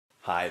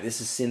Hi, this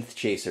is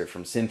Synthchaser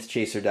from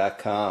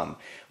Synthchaser.com.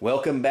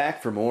 Welcome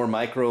back for more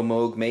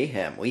Micromoog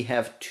Mayhem. We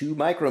have 2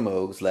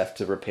 Micromoogs left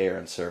to repair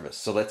and service,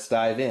 so let's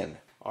dive in.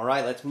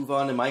 Alright, let's move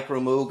on to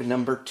Micromoog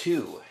number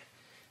 2.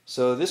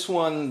 So this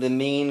one, the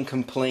main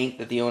complaint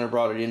that the owner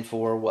brought it in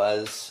for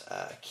was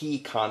key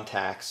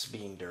contacts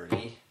being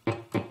dirty.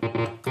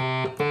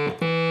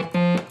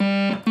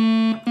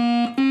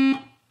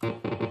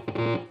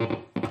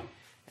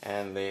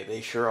 And they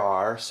sure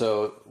are,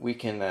 so we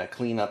can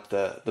clean up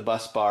the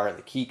bus bar and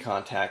the key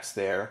contacts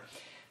there.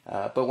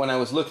 But when I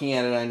was looking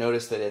at it, I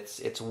noticed that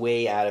it's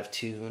way out of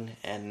tune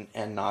and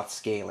not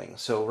scaling.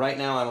 So right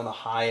now I'm on the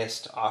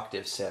highest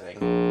octave setting,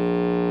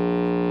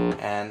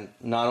 and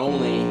not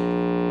only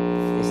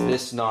is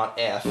this not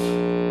F,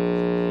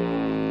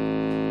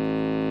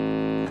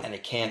 and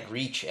it can't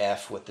reach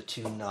F with the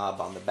tune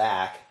knob on the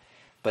back,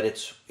 but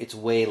it's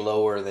way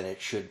lower than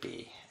it should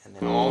be. And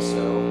then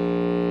also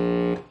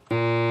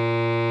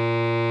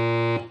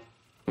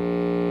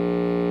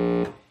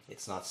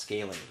it's not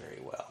scaling very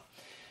well.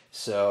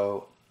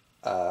 So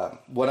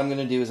what I'm going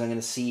to do is I'm going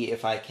to see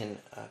if I can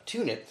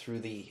tune it through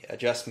the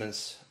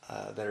adjustments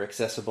that are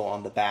accessible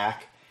on the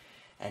back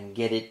and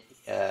get it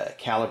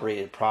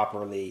calibrated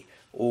properly,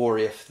 or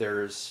if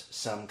there's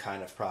some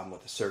kind of problem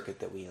with the circuit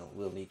that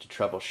we'll need to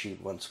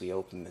troubleshoot once we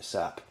open this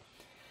up.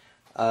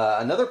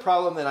 Another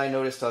problem that I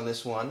noticed on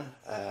this one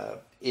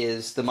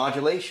is the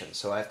modulation.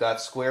 So I've got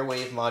square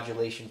wave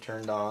modulation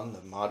turned on,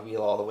 the mod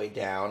wheel all the way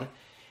down.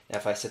 And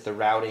if I set the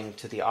routing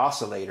to the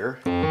oscillator,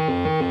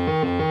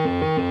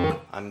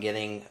 I'm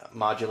getting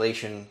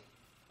modulation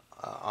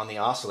on the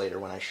oscillator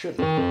when I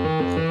shouldn't.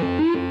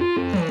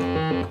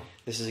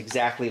 This is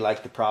exactly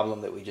like the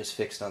problem that we just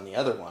fixed on the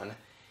other one.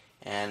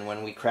 And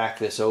when we crack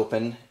this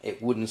open,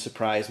 it wouldn't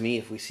surprise me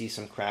if we see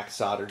some cracked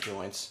solder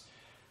joints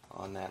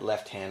on that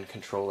left-hand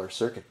controller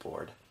circuit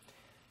board.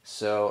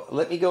 So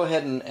let me go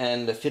ahead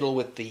and fiddle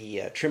with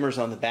the trimmers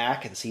on the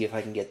back and see if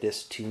I can get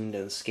this tuned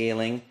and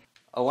scaling.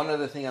 One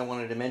other thing I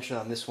wanted to mention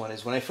on this one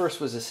is when I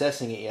first was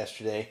assessing it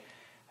yesterday,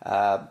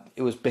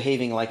 it was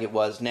behaving like it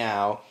was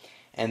now,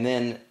 and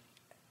then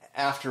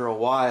after a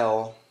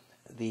while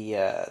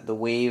the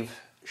wave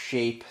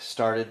shape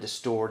started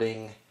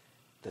distorting,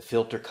 the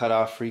filter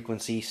cutoff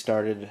frequency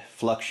started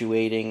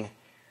fluctuating,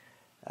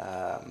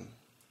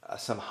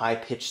 some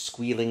high-pitched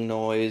squealing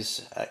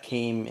noise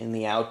came in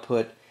the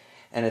output,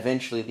 and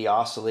eventually the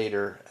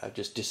oscillator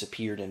just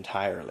disappeared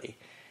entirely.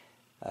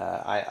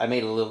 I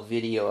made a little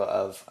video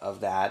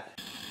of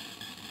that.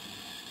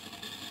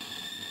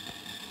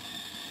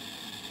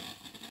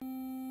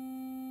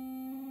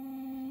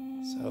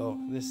 So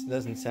this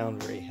doesn't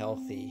sound very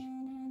healthy.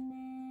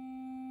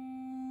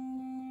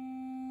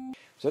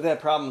 So if that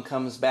problem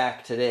comes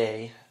back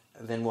today,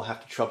 then we'll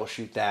have to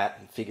troubleshoot that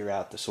and figure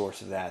out the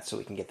source of that so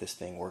we can get this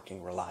thing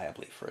working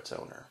reliably for its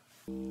owner.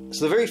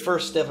 So the very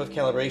first step of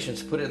calibration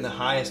is to put it in the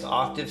highest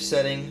octave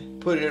setting,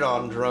 put it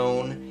on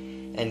drone,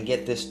 and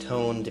get this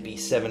tone to be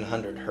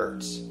 700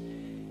 Hertz.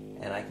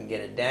 And I can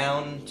get it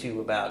down to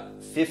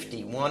about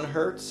 51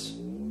 Hertz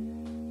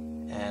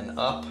and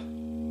up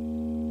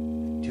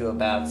to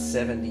about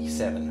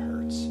 77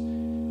 Hertz.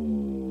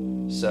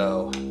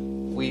 So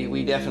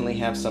we definitely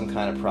have some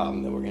kind of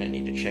problem that we're going to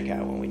need to check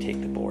out when we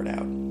take the board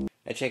out.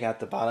 I check out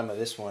the bottom of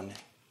this one.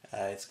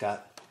 It's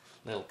got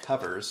little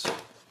covers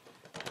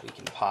that we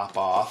can pop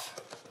off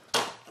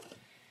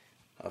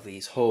of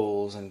these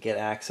holes and get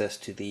access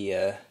to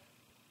the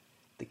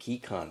key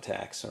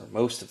contacts, or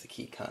most of the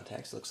key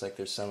contacts. Looks like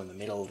there's some in the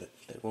middle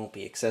that won't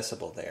be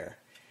accessible there.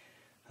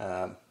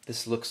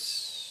 This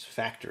looks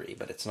factory,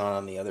 but it's not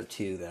on the other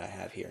 2 that I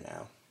have here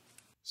now.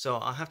 So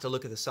I'll have to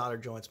look at the solder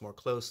joints more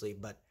closely,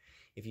 but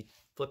if you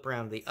flip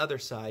around to the other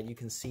side, you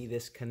can see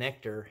this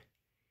connector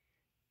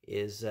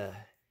is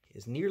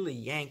nearly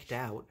yanked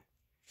out,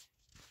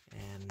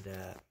 and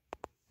the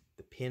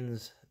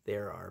pins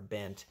there are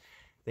bent.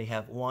 They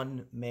have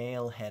one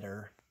male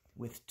header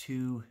with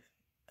 2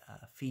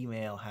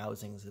 female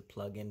housings that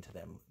plug into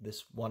them.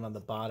 This one on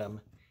the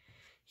bottom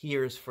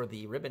here is for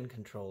the ribbon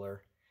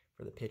controller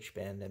for the pitch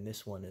bend, and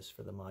this one is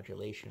for the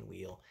modulation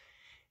wheel.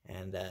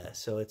 And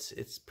so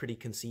it's pretty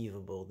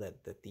conceivable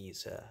that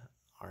these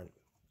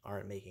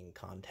aren't making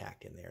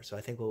contact in there. So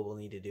I think what we'll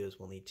need to do is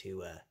we'll need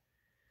to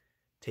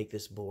take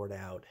this board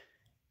out,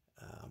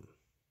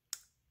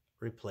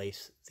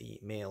 replace the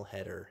male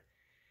header,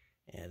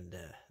 and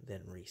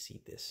then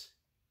reseat this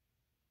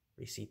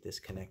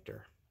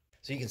connector.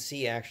 So you can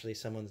see actually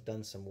someone's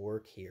done some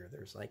work here.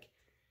 There's like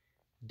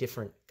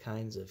different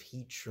kinds of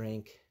heat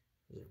shrink.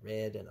 There's a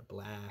red and a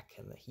black,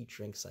 and the heat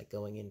shrink's like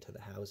going into the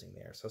housing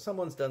there. So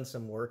someone's done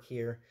some work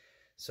here.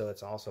 So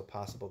it's also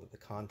possible that the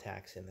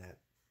contacts in that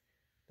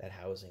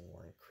housing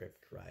weren't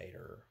crimped right,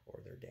 or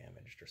they're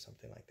damaged or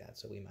something like that.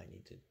 So we might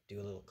need to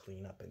do a little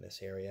cleanup in this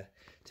area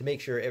to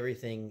make sure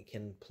everything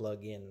can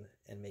plug in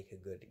and make a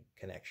good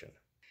connection.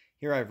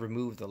 Here I've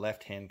removed the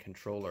left-hand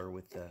controller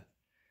with the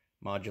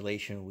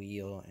modulation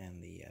wheel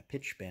and the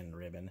pitch bend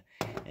ribbon,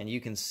 and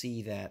you can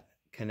see that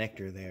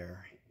connector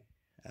there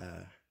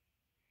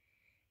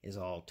is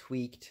all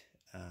tweaked.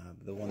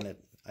 The one that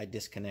I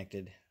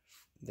disconnected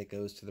that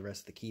goes to the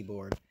rest of the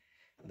keyboard,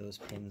 those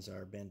pins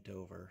are bent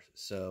over,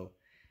 so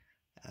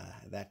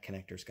that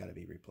connector's got to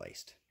be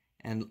replaced.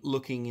 And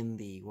looking in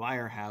the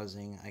wire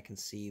housing, I can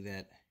see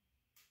that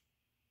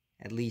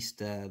at least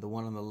the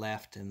one on the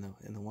left and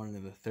the one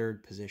in the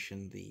third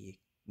position, the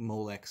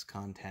Molex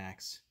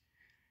contacts,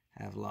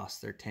 have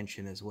lost their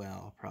tension as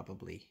well,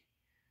 probably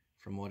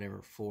from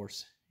whatever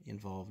force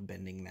involved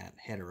bending that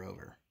header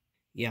over.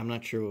 Yeah, I'm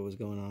not sure what was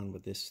going on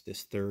with this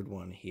third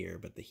one here,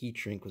 but the heat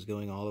shrink was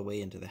going all the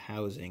way into the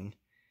housing,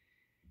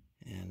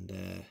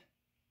 and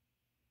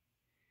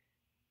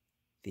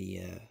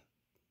the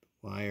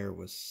wire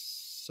was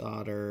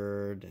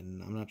soldered,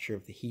 and I'm not sure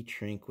if the heat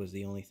shrink was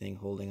the only thing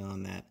holding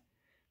on that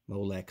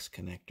Molex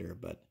connector,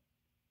 but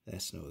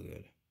that's no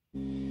good.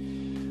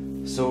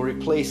 So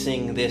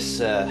replacing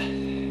this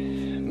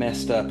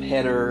messed up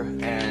header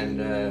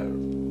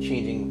and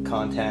changing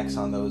contacts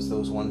on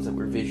those ones that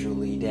were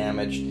visually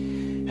damaged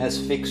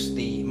has fixed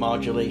the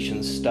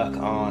modulation stuck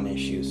on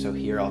issue. So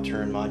here I'll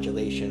turn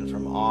modulation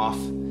from off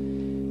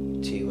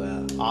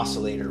to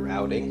oscillator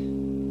routing,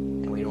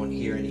 and we don't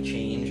hear any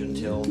change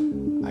until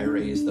I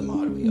raise the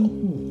mod wheel.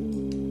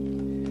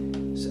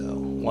 So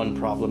one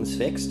problem's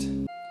fixed.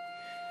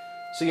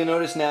 So you'll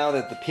notice now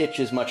that the pitch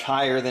is much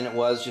higher than it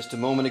was just a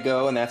moment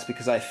ago, and that's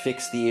because I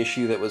fixed the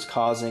issue that was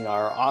causing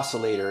our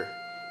oscillator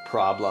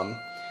problem.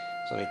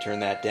 So let me turn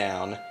that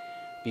down.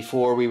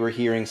 Before we were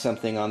hearing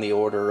something on the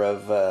order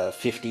of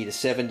 50 to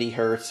 70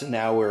 hertz, and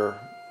now we're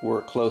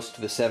close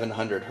to the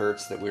 700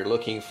 hertz that we're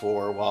looking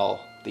for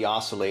while the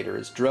oscillator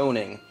is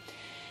droning.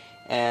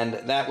 And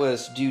that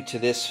was due to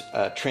this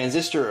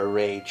transistor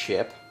array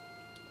chip.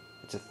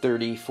 It's a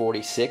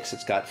 3046.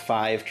 It's got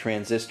 5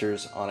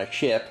 transistors on a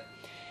chip,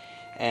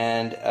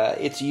 and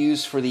it's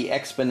used for the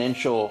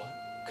exponential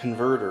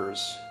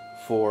converters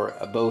for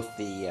both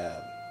the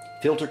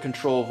filter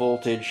control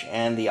voltage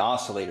and the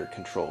oscillator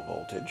control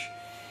voltage.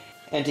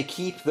 And to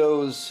keep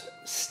those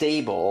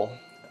stable,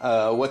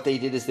 what they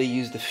did is they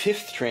used the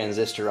 5th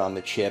transistor on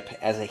the chip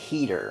as a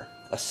heater,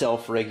 a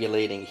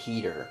self-regulating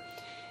heater.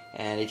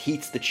 And it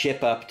heats the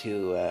chip up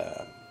to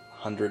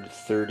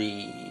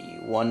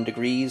 131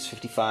 degrees,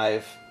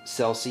 55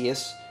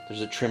 Celsius.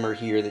 There's a trimmer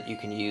here that you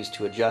can use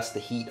to adjust the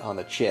heat on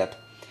the chip.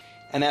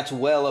 And that's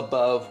well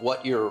above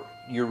what your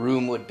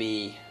room would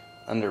be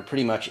under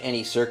pretty much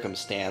any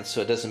circumstance,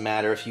 so it doesn't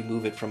matter if you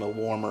move it from a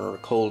warmer or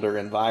colder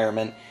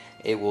environment,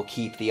 it will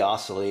keep the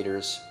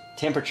oscillator's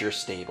temperature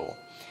stable.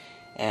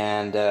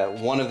 And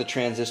one of the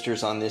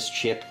transistors on this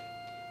chip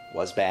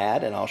was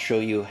bad, and I'll show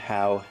you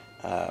how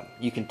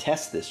you can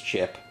test this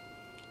chip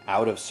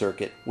out of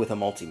circuit with a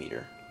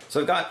multimeter. So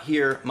I've got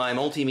here my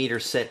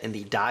multimeter set in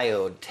the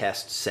diode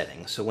test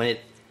setting. So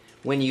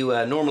when you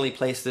normally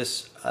place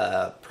this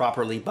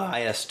properly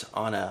biased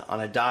on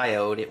a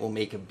diode, it will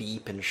make a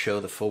beep and show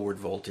the forward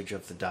voltage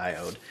of the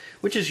diode,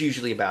 which is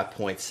usually about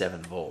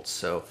 0.7 volts.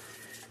 So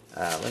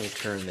let me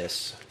turn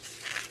this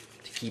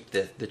to keep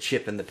the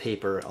chip and the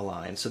paper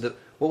aligned. So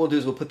what we'll do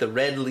is we'll put the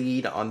red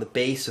lead on the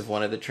base of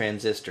one of the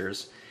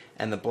transistors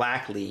and the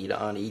black lead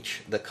on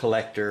the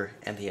collector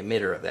and the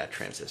emitter of that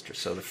transistor.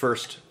 So the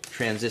first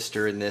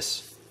transistor in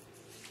this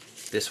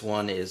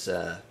one is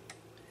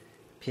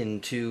pin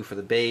 2 for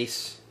the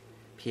base,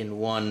 pin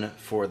 1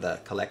 for the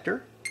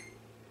collector,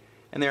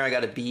 and there I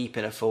got a beep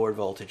and a forward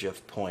voltage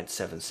of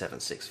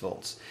 0.776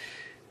 volts.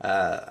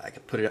 I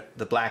could put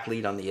the black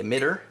lead on the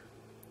emitter,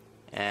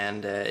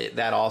 and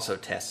that also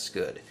tests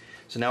good.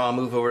 So now I'll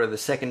move over to the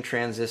second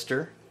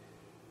transistor.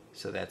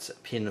 So that's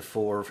pin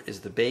 4 is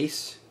the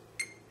base,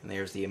 and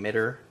there's the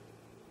emitter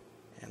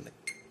and the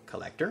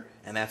collector,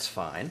 and that's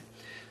fine.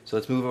 So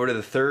let's move over to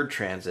the third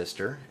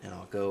transistor, and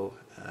I'll go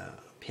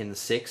pin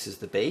 6 is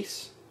the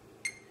base,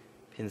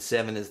 pin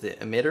 7 is the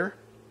emitter,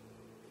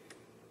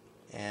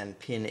 and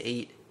pin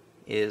 8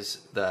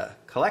 is the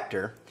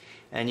collector.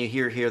 And you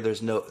hear here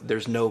there's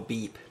no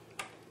beep.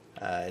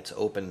 It's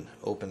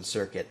open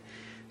circuit.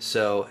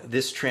 So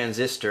this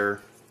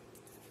transistor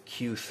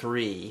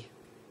Q3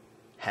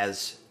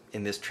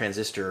 in this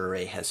transistor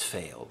array has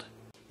failed.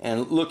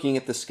 And looking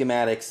at the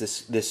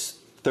schematics, this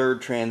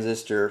third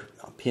transistor,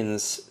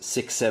 pins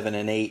 6, 7,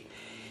 and 8,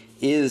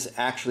 is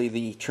actually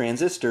the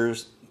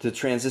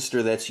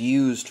transistor that's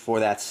used for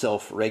that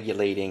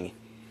self-regulating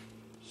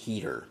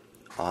heater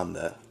on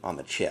the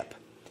chip.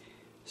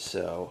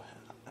 So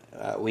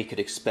we could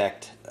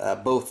expect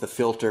both the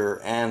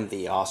filter and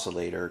the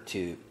oscillator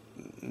to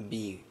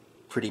be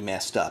pretty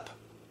messed up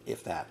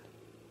if that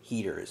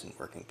heater isn't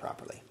working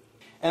properly.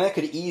 And that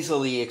could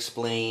easily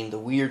explain the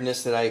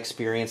weirdness that I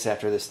experienced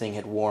after this thing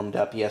had warmed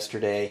up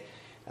yesterday,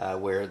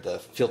 where the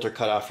filter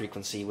cutoff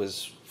frequency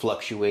was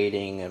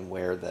fluctuating and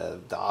where the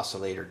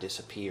oscillator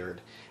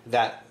disappeared.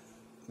 That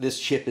this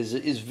chip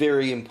is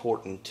very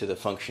important to the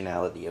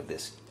functionality of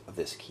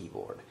this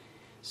keyboard.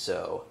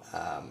 So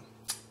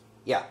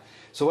yeah.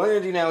 So what I'm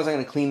going to do now is I'm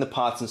going to clean the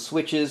pots and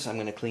switches, I'm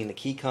going to clean the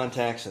key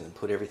contacts, and then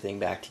put everything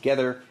back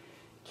together,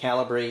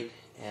 calibrate,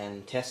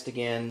 and test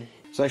again,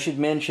 So I should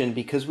mention,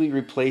 because we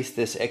replaced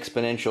this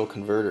exponential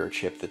converter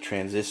chip, the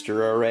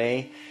transistor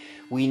array,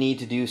 we need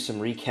to do some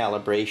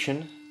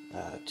recalibration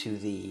to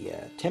the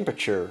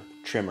temperature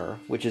trimmer,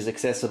 which is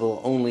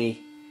accessible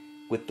only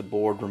with the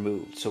board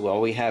removed. So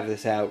while we have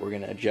this out, we're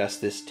going to adjust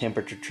this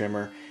temperature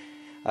trimmer.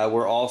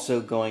 We're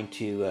also going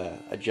to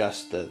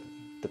adjust the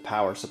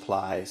power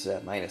supply's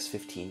minus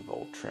 15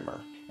 volt trimmer.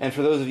 And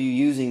for those of you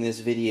using this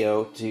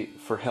video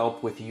for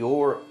help with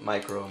your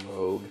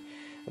Micromoog,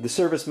 the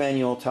service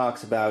manual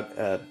talks about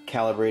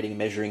calibrating,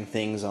 measuring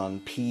things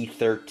on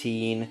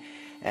P13,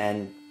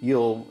 and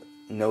you'll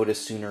notice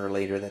sooner or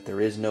later that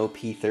there is no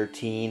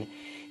P13.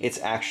 It's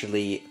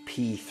actually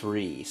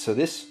P3. So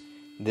this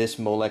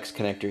Molex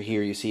connector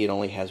here, you see it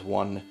only has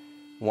one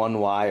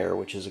wire,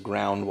 which is a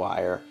ground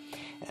wire.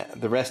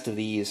 The rest of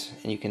these,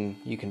 and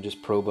you can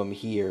just probe them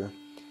here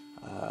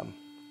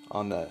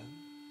on the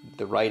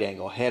right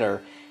angle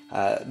header.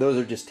 Those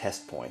are just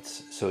test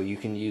points, so you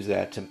can use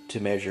that to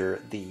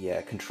measure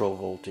the control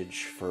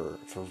voltage for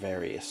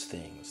various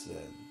things,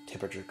 the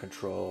temperature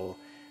control,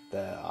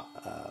 the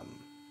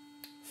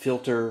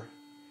filter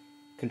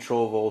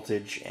control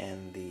voltage,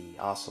 and the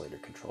oscillator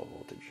control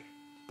voltage.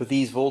 But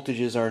these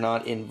voltages are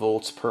not in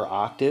volts per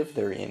octave,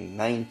 they're in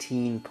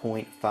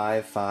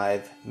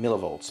 19.55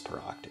 millivolts per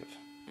octave.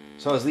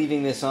 So I was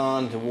leaving this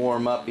on to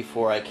warm up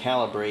before I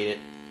calibrate it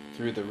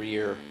through the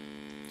rear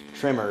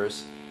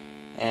trimmers.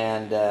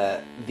 And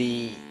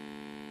the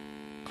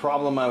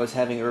problem I was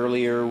having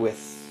earlier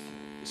with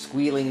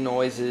squealing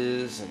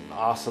noises and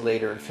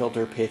oscillator and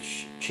filter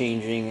pitch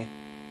changing,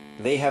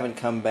 they haven't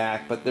come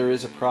back, but there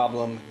is a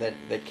problem that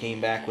came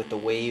back with the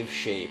wave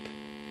shape.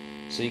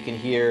 So you can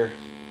hear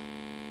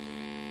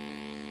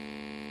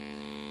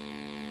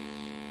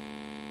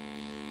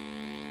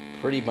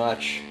pretty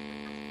much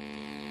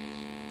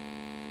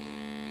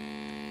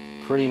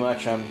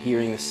I'm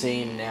hearing the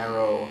same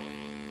narrow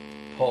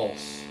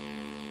pulse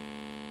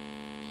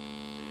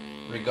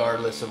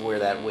regardless of where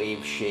that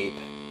wave shape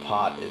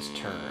pot is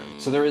turned.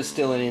 So there is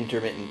still an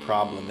intermittent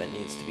problem that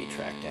needs to be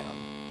tracked down.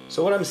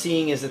 So what I'm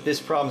seeing is that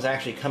this problem is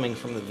actually coming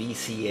from the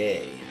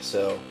VCA.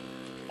 So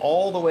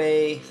all the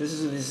way, this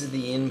is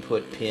the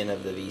input pin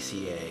of the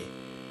VCA.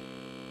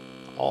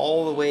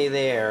 All the way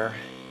there,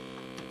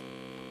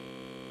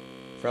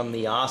 from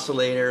the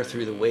oscillator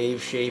through the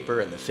wave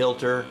shaper and the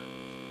filter,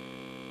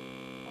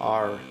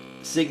 our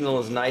signal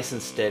is nice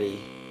and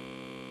steady.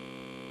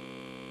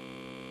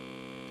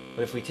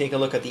 But if we take a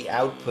look at the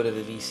output of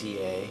the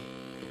VCA,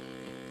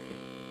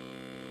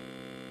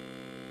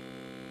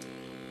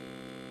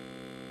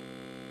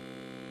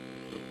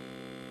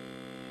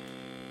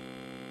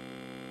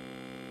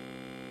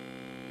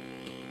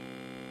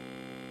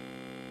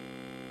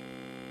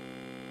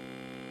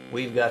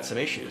 we've got some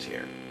issues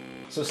here.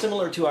 So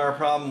similar to our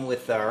problem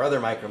with our other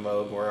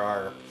Micromoog, where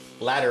our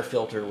ladder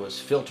filter was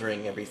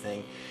filtering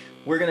everything,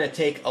 we're going to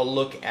take a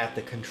look at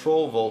the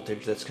control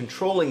voltage that's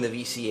controlling the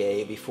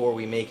VCA before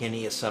we make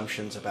any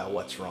assumptions about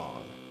what's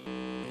wrong.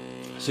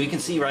 So you can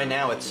see right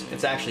now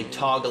it's actually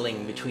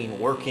toggling between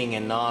working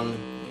and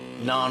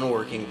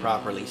non-working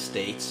properly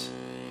states.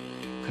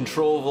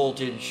 Control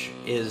voltage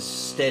is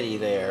steady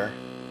there.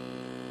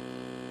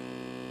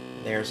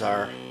 There's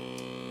our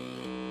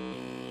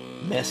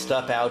messed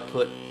up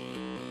output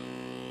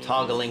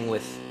toggling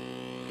with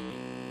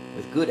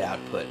good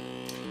output.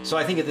 So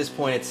I think at this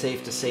point it's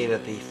safe to say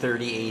that the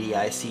 3080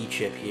 IC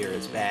chip here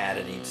is bad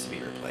and needs to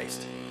be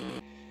replaced.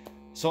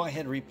 So I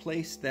had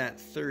replaced that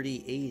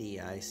 3080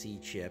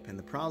 IC chip and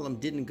the problem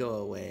didn't go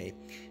away,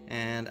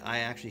 and I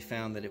actually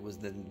found that it was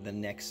the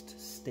next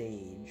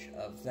stage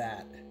of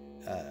that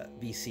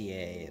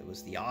VCA. It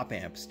was the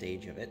op-amp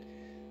stage of it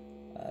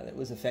that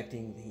was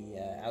affecting the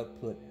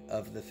output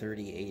of the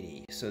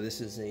 3080. So this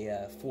is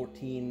a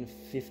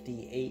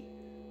 1458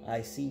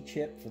 IC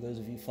chip. For those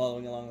of you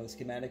following along with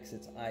the schematics,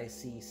 it's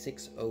IC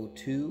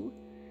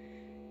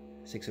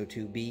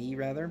 602B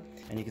rather.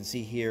 And you can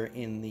see here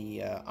in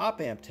the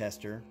op-amp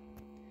tester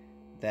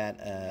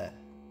that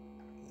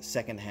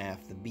second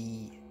half, the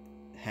B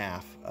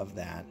half of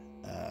that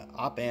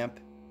op-amp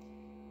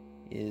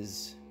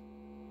is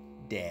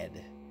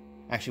dead.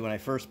 Actually, when I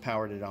first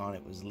powered it on,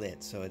 it was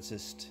lit, so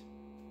it's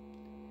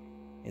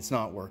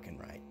not working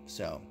right.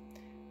 So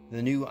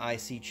the new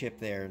IC chip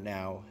there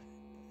now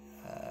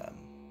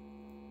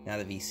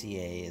the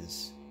VCA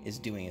is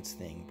doing its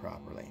thing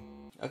properly.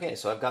 Okay,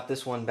 so I've got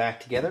this one back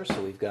together,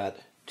 so we've got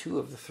 2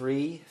 of the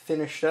 3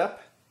 finished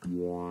up.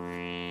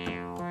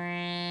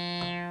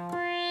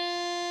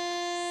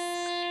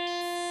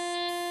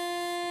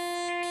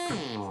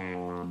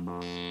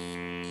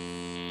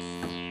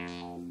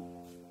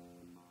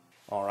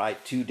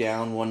 Alright, 2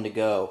 down, 1 to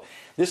go.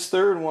 This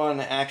third one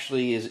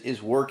actually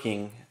is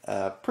working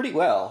pretty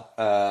well.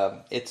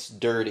 It's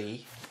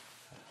dirty.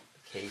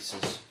 The case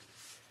is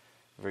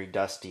very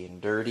dusty and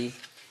dirty.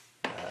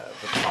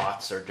 The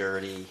pots are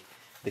dirty.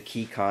 The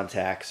key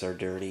contacts are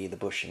dirty. The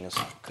bushing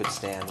could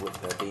stand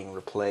with being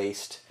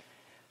replaced.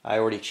 I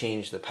already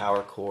changed the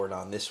power cord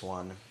on this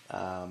one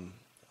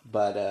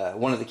but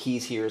one of the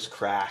keys here is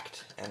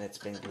cracked and it's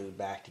been glued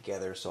back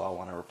together, so I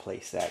want to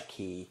replace that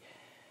key.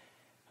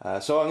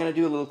 So I'm going to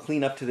do a little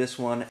cleanup to this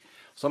one.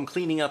 So I'm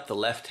cleaning up the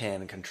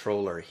left-hand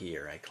controller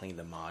here. I cleaned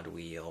the mod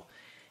wheel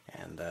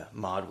and the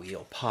mod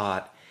wheel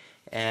pot,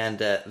 and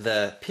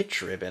the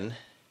pitch ribbon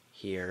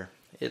here.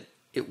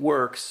 It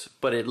works,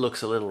 but it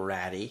looks a little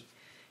ratty.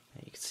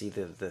 You can see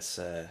this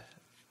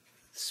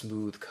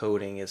smooth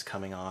coating is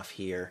coming off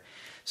here.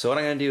 So what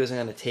I'm going to do is I'm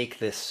going to take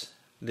this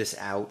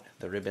out.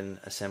 The ribbon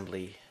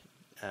assembly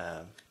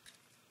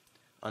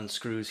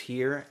unscrews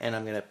here, and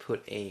I'm going to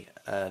put a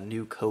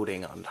new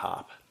coating on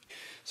top.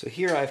 So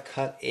here I've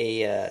cut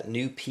a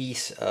new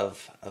piece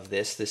of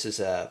this. This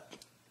is a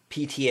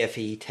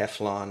PTFE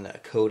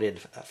Teflon coated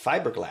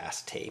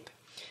fiberglass tape.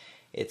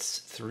 It's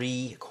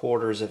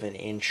 3/4 of an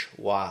inch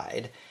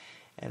wide,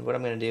 and what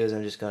I'm going to do is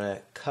I'm just going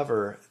to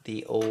cover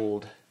the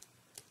old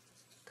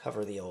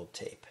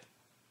tape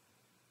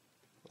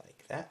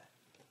like that,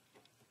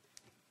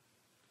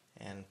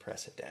 and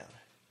press it down.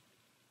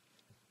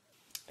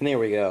 And there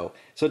we go.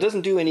 So it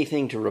doesn't do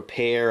anything to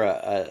repair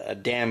a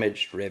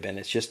damaged ribbon.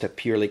 It's just a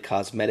purely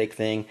cosmetic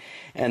thing,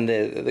 and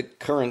the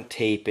current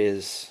tape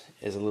is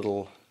a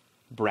little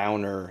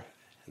browner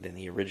than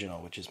the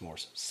original, which is more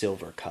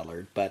silver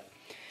colored, but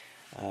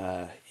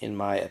in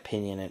my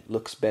opinion it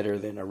looks better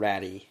than a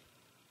ratty,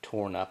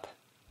 torn up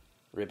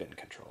ribbon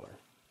controller.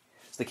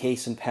 So the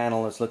case and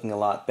panel is looking a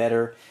lot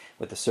better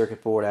with the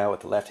circuit board out,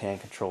 with the left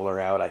hand controller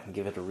out. I can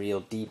give it a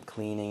real deep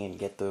cleaning and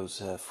get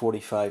those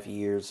 45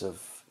 years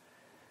of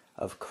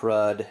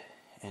crud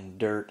and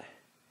dirt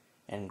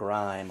and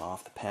grime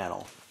off the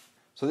panel.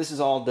 So this is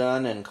all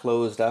done and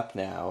closed up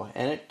now,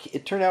 and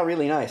it turned out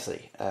really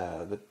nicely.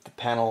 The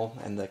panel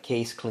and the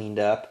case cleaned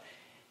up,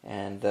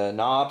 and the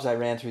knobs I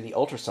ran through the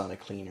ultrasonic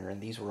cleaner,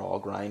 and these were all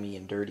grimy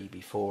and dirty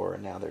before,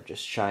 and now they're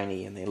just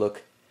shiny and they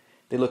look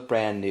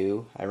brand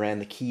new. I ran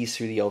the keys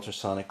through the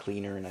ultrasonic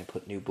cleaner and I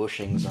put new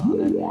bushings on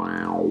it,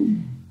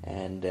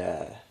 and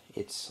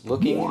it's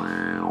looking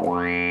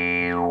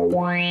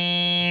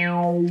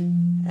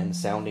and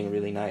sounding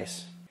really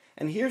nice.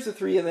 And here's the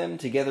three of them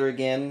together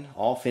again,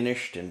 all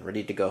finished and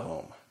ready to go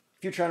home.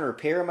 If you're trying to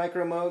repair a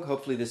Micromoog,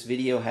 hopefully this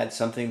video had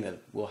something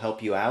that will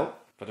help you out.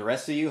 For the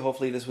rest of you,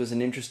 hopefully this was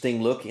an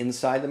interesting look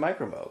inside the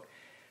Micromoog.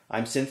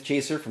 I'm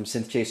Synthchaser from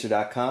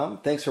synthchaser.com.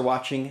 Thanks for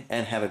watching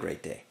and have a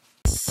great day.